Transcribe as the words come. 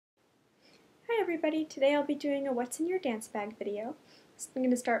everybody, today I'll be doing a What's in Your Dance Bag video. So I'm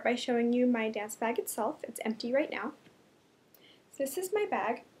going to start by showing you my dance bag itself. It's empty right now. So this is my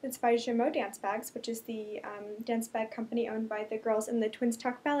bag. It's by Jumeaux Dance Bags, which is the dance bag company owned by the girls in the Twins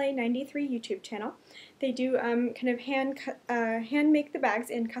Talk Ballet 93 YouTube channel. They do kind of hand make the bags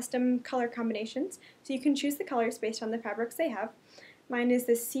in custom color combinations, so you can choose the colors based on the fabrics they have. Mine is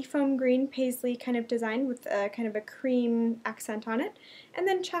this seafoam green paisley kind of design with kind of a cream accent on it, and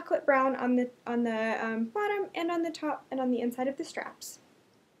then chocolate brown on the bottom and on the top and on the inside of the straps.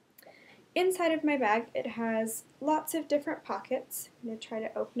 Inside of my bag, it has lots of different pockets. I'm going to try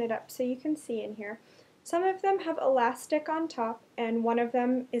to open it up so you can see in here. Some of them have elastic on top, and one of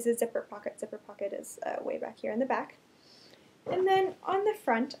them is a zipper pocket. Zipper pocket is way back here in the back. And then on the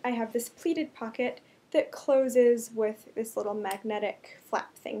front, I have this pleated pocket that closes with this little magnetic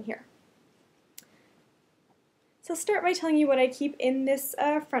flap thing here. So I'll start by telling you what I keep in this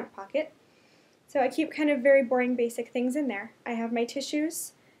front pocket. So I keep kind of very boring basic things in there. I have my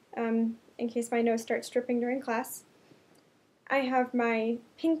tissues, in case my nose starts dripping during class. I have my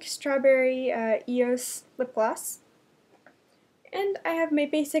pink strawberry EOS lip gloss. And I have my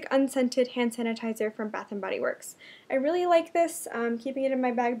basic unscented hand sanitizer from Bath & Body Works. I really like this, keeping it in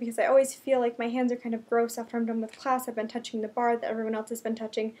my bag, because I always feel like my hands are kind of gross after I'm done with class. I've been touching the bar that everyone else has been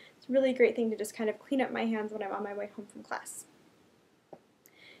touching. It's a really great thing to just kind of clean up my hands when I'm on my way home from class.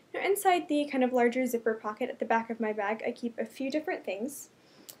 Now inside the kind of larger zipper pocket at the back of my bag, I keep a few different things.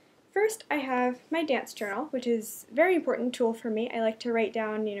 First, I have my dance journal, which is a very important tool for me. I like to write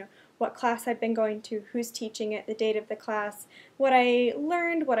down, what class I've been going to, who's teaching it, the date of the class, what I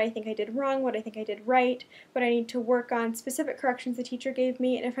learned, what I think I did wrong, what I think I did right, what I need to work on, specific corrections the teacher gave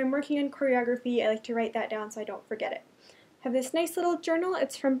me, and if I'm working on choreography, I like to write that down so I don't forget it. I have this nice little journal.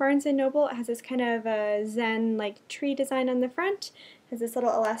 It's from Barnes & Noble. It has this kind of zen tree design on the front. It has this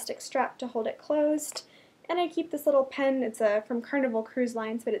little elastic strap to hold it closed. And I keep this little pen. It's from Carnival Cruise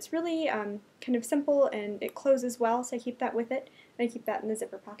Lines, but it's really kind of simple and it closes well, so I keep that with it. And I keep that in the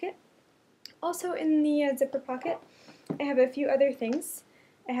zipper pocket. Also in the zipper pocket, I have a few other things.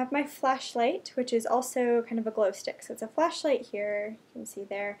 I have my flashlight, which is also kind of a glow stick. So it's a flashlight here, you can see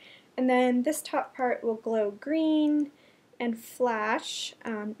there. And then this top part will glow green and flash.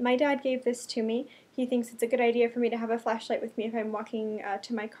 My dad gave this to me. He thinks it's a good idea for me to have a flashlight with me if I'm walking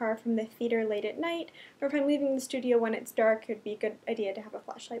to my car from the theater late at night, or if I'm leaving the studio when it's dark. It would be a good idea to have a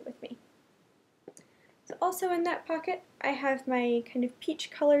flashlight with me. So also in that pocket, I have my kind of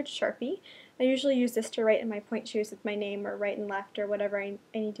peach-colored Sharpie. I usually use this to write in my point shoes with my name, or right and left, or whatever I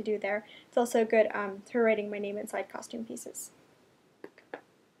need to do there. It's also good for writing my name inside costume pieces.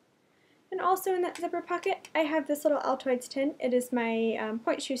 And also in that zipper pocket, I have this little Altoids tin. It is my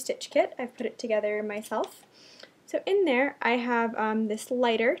point shoe stitch kit. I've put it together myself. So in there, I have this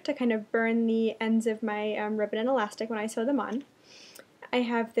lighter to kind of burn the ends of my ribbon and elastic when I sew them on. I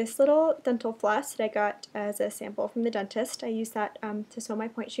have this little dental floss that I got as a sample from the dentist. I use that to sew my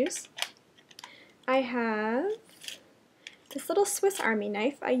point shoes. I have this little Swiss Army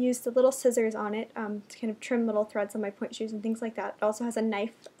knife. I use the little scissors on it to kind of trim little threads on my point shoes and things like that. It also has a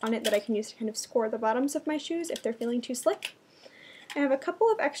knife on it that I can use to kind of score the bottoms of my shoes if they're feeling too slick. I have a couple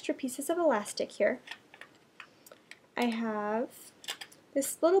of extra pieces of elastic here. I have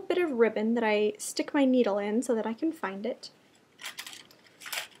this little bit of ribbon that I stick my needle in so that I can find it.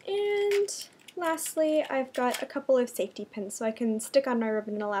 And lastly, I've got a couple of safety pins so I can stick on my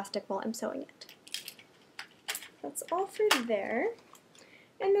ribbon and elastic while I'm sewing it. That's all for there.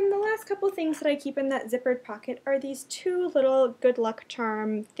 And then the last couple things that I keep in that zippered pocket are these two little good luck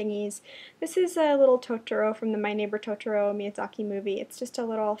charm thingies. This is a little Totoro from the My Neighbor Totoro Miyazaki movie. It's just a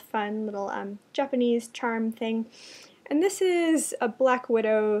little fun little Japanese charm thing. And this is a Black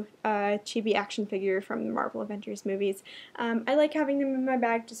Widow chibi action figure from the Marvel Avengers movies. I like having them in my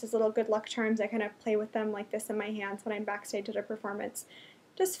bag just as little good luck charms. I kind of play with them like this in my hands when I'm backstage at a performance.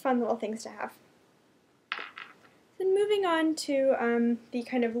 Just fun little things to have. Then moving on to the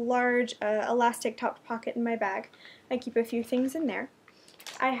kind of large elastic topped pocket in my bag, I keep a few things in there.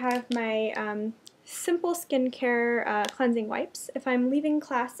 I have my simple skincare cleansing wipes. If I'm leaving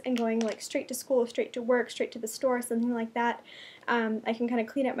class and going straight to school, straight to work, straight to the store, something like that, I can kind of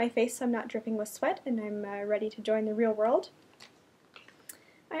clean up my face so I'm not dripping with sweat and I'm ready to join the real world.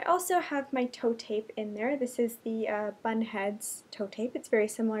 I also have my toe tape in there. This is the Bunheads toe tape. It's very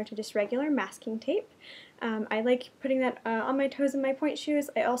similar to just regular masking tape. I like putting that on my toes and my point shoes.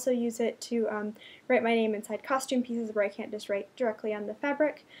 I also use it to write my name inside costume pieces where I can't just write directly on the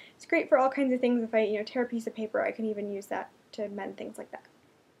fabric. It's great for all kinds of things. If I tear a piece of paper, I can even use that to mend things like that.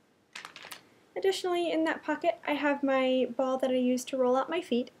 Additionally, in that pocket, I have my ball that I use to roll out my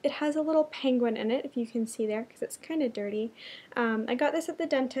feet. It has a little penguin in it, if you can see there, because it's kind of dirty. I got this at the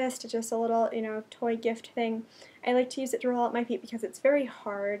dentist, it's just a little, toy gift thing. I like to use it to roll out my feet because it's very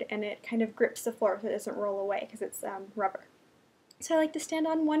hard and it kind of grips the floor so it doesn't roll away because it's rubber. So I like to stand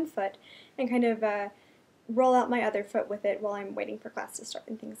on one foot and kind of roll out my other foot with it while I'm waiting for class to start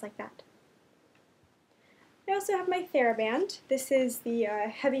and things like that. I also have my TheraBand. This is the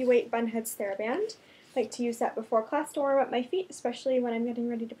heavyweight Bunheads TheraBand. I like to use that before class to warm up my feet, especially when I'm getting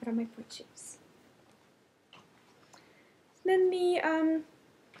ready to put on my point shoes. Then the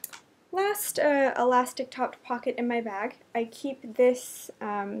last elastic-topped pocket in my bag, I keep this,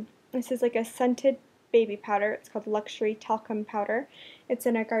 this is like a scented baby powder. It's called Luxury Talcum Powder. It's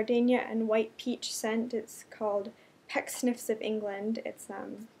in a gardenia and white peach scent. It's called Peck Sniffs of England. It's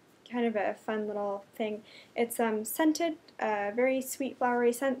kind of a fun little thing. It's scented, very sweet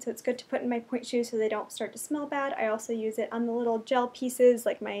flowery scent, so it's good to put in my point shoes so they don't start to smell bad. I also use it on the little gel pieces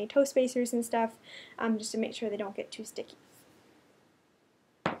like my toe spacers and stuff, just to make sure they don't get too sticky.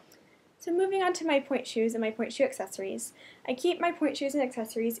 So moving on to my point shoes and my point shoe accessories. I keep my point shoes and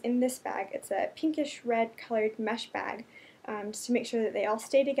accessories in this bag. It's a pinkish red colored mesh bag, just to make sure that they all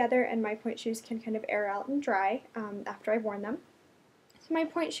stay together and my point shoes can kind of air out and dry after I've worn them. So my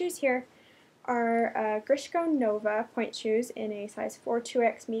point shoes here are Grishko Nova point shoes in a size 4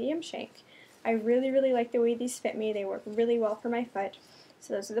 2X medium shank. I really, really like the way these fit me. They work really well for my foot.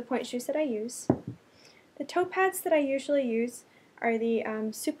 So those are the point shoes that I use. The toe pads that I usually use are the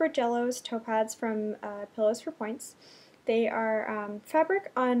Super Jellos toe pads from Pillows for Points. They are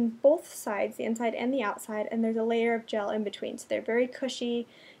fabric on both sides, the inside and the outside, and there's a layer of gel in between. So they're very cushy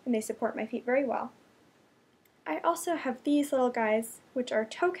and they support my feet very well. I also have these little guys, which are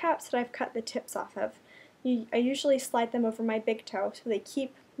toe caps that I've cut the tips off of. I usually slide them over my big toe so they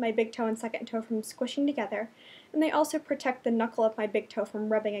keep my big toe and second toe from squishing together, and they also protect the knuckle of my big toe from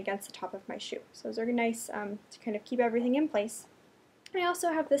rubbing against the top of my shoe. So those are nice to kind of keep everything in place. I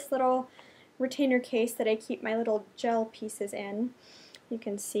also have this little retainer case that I keep my little gel pieces in. You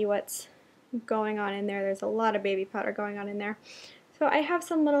can see what's going on in there. There's a lot of baby powder going on in there. So I have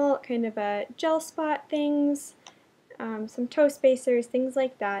some little kind of gel spot things, some toe spacers, things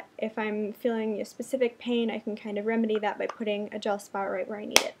like that. If I'm feeling a specific pain, I can kind of remedy that by putting a gel spot right where I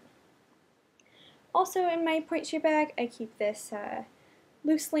need it. Also in my point shoe bag, I keep this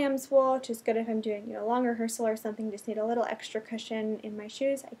loose lamb's wool, which is good if I'm doing a long rehearsal or something, just need a little extra cushion in my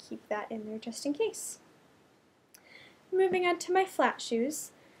shoes. I keep that in there just in case. Moving on to my flat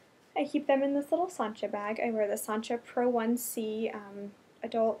shoes. I keep them in this little Sancha bag. I wear the Sancha Pro 1C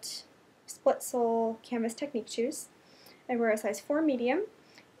adult split sole canvas technique shoes. I wear a size 4 medium,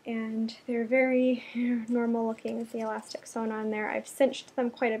 and they're very normal looking with the elastic sewn on there. I've cinched them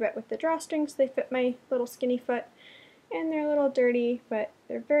quite a bit with the drawstrings so they fit my little skinny foot, and they're a little dirty, but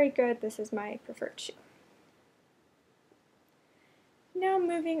they're very good. This is my preferred shoe. Now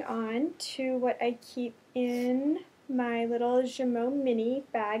moving on to what I keep in my little Jumeaux mini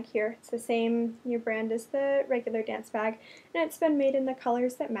bag here. It's the same brand as the regular dance bag, and it's been made in the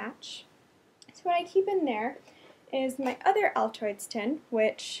colors that match. So what I keep in there is my other Altoids tin,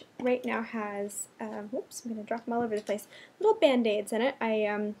 which right now has, whoops, I'm going to drop them all over the place, little band-aids in it.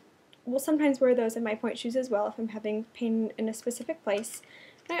 I will sometimes wear those in my point shoes as well if I'm having pain in a specific place.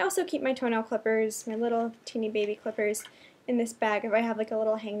 And I also keep my toenail clippers, my little teeny baby clippers, in this bag if I have like a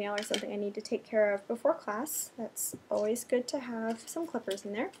little hangnail or something I need to take care of before class. That's always good to have some clippers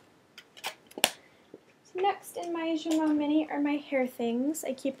in there. So next in my Jumeaux mini are my hair things.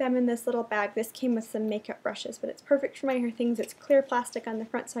 I keep them in this little bag. This came with some makeup brushes, but it's perfect for my hair things. It's clear plastic on the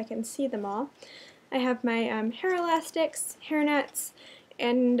front so I can see them all. I have my hair elastics, hair nets,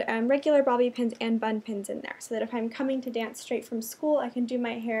 and regular bobby pins and bun pins in there so that if I'm coming to dance straight from school, I can do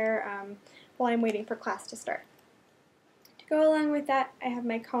my hair while I'm waiting for class to start. Go along with that, I have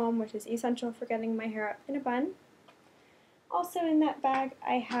my comb, which is essential for getting my hair up in a bun. Also in that bag,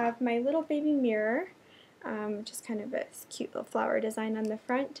 I have my little baby mirror, which is kind of a cute little flower design on the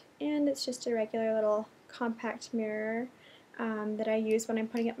front, and it's just a regular little compact mirror that I use when I'm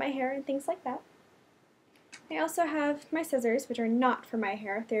putting up my hair and things like that. I also have my scissors, which are not for my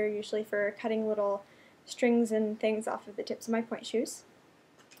hair. They're usually for cutting little strings and things off of the tips of my point shoes.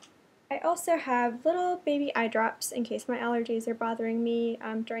 I also have little baby eye drops in case my allergies are bothering me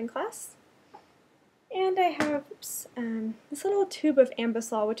during class. And I have this little tube of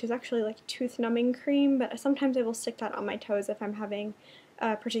Ambisol, which is actually like tooth numbing cream, but sometimes I will stick that on my toes if I'm having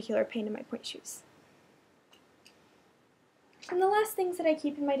particular pain in my point shoes. And the last things that I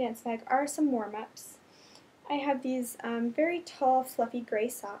keep in my dance bag are some warm-ups. I have these very tall, fluffy gray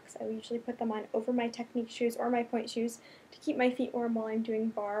socks. I usually put them on over my technique shoes or my point shoes to keep my feet warm while I'm doing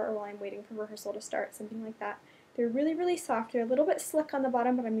bar or while I'm waiting for rehearsal to start, something like that. They're really, really soft. They're a little bit slick on the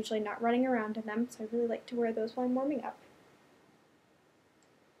bottom, but I'm usually not running around in them, so I really like to wear those while I'm warming up.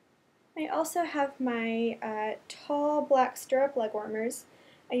 I also have my tall black stirrup leg warmers.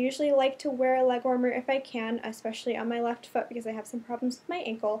 I usually like to wear a leg warmer if I can, especially on my left foot because I have some problems with my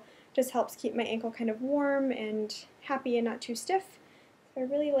ankle. Just helps keep my ankle kind of warm and happy and not too stiff. So I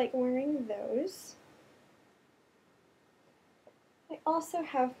really like wearing those. I also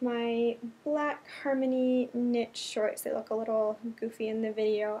have my black Harmony knit shorts. They look a little goofy in the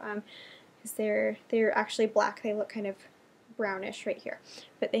video because they're actually black. They look kind of brownish right here.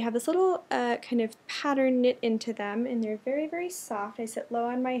 But they have this little kind of pattern knit into them, and they're very, very soft. I sit low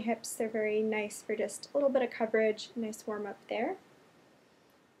on my hips. They're very nice for just a little bit of coverage, nice warm up there.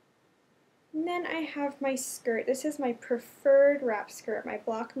 And then I have my skirt. This is my preferred wrap skirt, my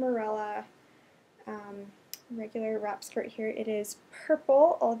Block Morella regular wrap skirt here. It is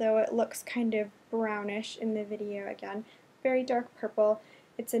purple, although it looks kind of brownish in the video again. Very dark purple.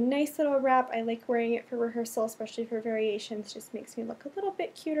 It's a nice little wrap. I like wearing it for rehearsal, especially for variations. Just makes me look a little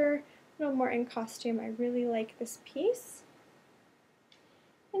bit cuter, a little more in costume. I really like this piece.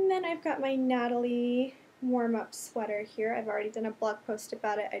 And then I've got my Natalie warm-up sweater here. I've already done a blog post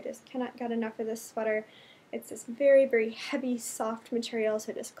about it. I just cannot get enough of this sweater. It's this very, very heavy, soft material,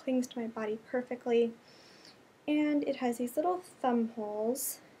 so it just clings to my body perfectly. And it has these little thumb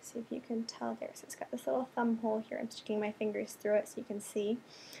holes. See if you can tell there. So it's got this little thumb hole here. I'm sticking my fingers through it so you can see.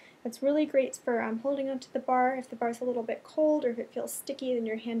 It's really great for holding onto the bar. If the bar's a little bit cold or if it feels sticky, then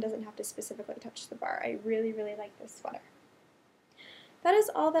your hand doesn't have to specifically touch the bar. I really, really like this sweater. That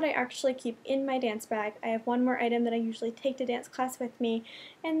is all that I actually keep in my dance bag. I have one more item that I usually take to dance class with me,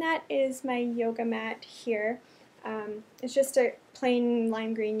 and that is my yoga mat here. It's just a plain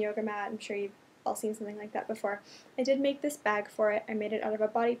lime green yoga mat. I'm sure you've all seen something like that before. I did make this bag for it. I made it out of a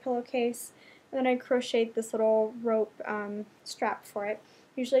body pillowcase, and then I crocheted this little rope strap for it.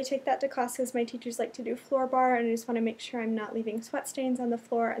 Usually I take that to class because my teachers like to do floor bar, and I just want to make sure I'm not leaving sweat stains on the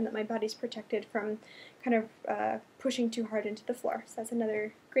floor and that my body's protected from kind of pushing too hard into the floor. So that's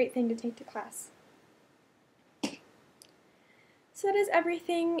another great thing to take to class. So that is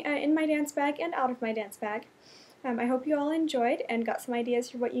everything in my dance bag and out of my dance bag. I hope you all enjoyed and got some ideas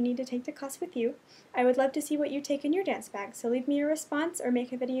for what you need to take to class with you. I would love to see what you take in your dance bag, so leave me a response or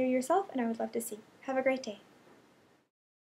make a video yourself, and I would love to see. Have a great day.